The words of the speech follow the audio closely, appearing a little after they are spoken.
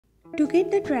To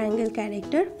get the triangle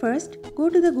character, first go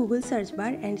to the Google search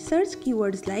bar and search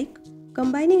keywords like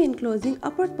combining enclosing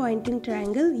upward pointing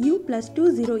triangle U plus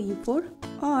 20E4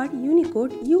 or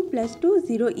Unicode U plus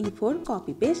 20E4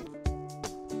 copy paste.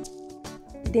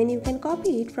 Then you can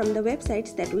copy it from the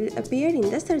websites that will appear in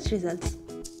the search results.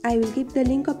 I will keep the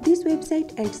link of this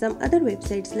website and some other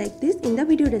websites like this in the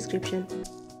video description.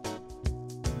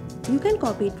 You can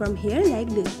copy it from here like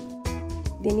this.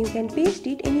 Then you can paste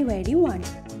it anywhere you want.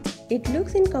 It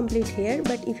looks incomplete here,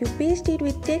 but if you paste it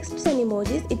with texts and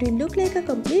emojis, it will look like a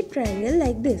complete triangle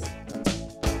like this.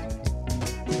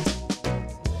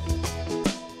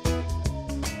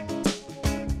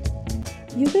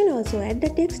 You can also add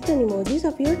the text and emojis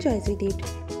of your choice with it.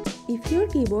 If your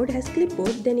keyboard has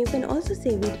clipboard, then you can also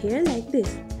save it here like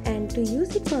this. And to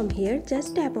use it from here,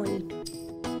 just tap on it.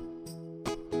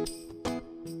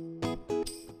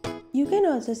 You can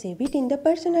also save it in the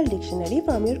personal dictionary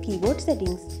from your keyboard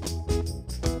settings.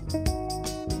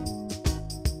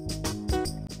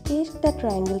 Paste the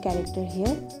triangle character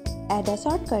here, add a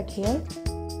shortcut here,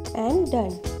 and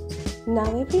done.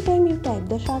 Now every time you type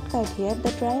the shortcut here,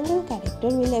 the triangle character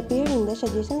will appear in the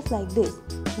suggestions like this.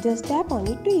 Just tap on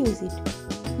it to use it.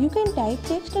 You can type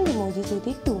text and emojis with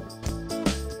it too.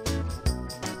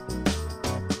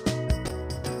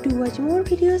 To watch more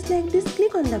videos like this,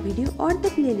 click on the video or the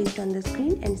playlist on the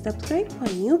screen and subscribe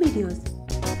for new videos.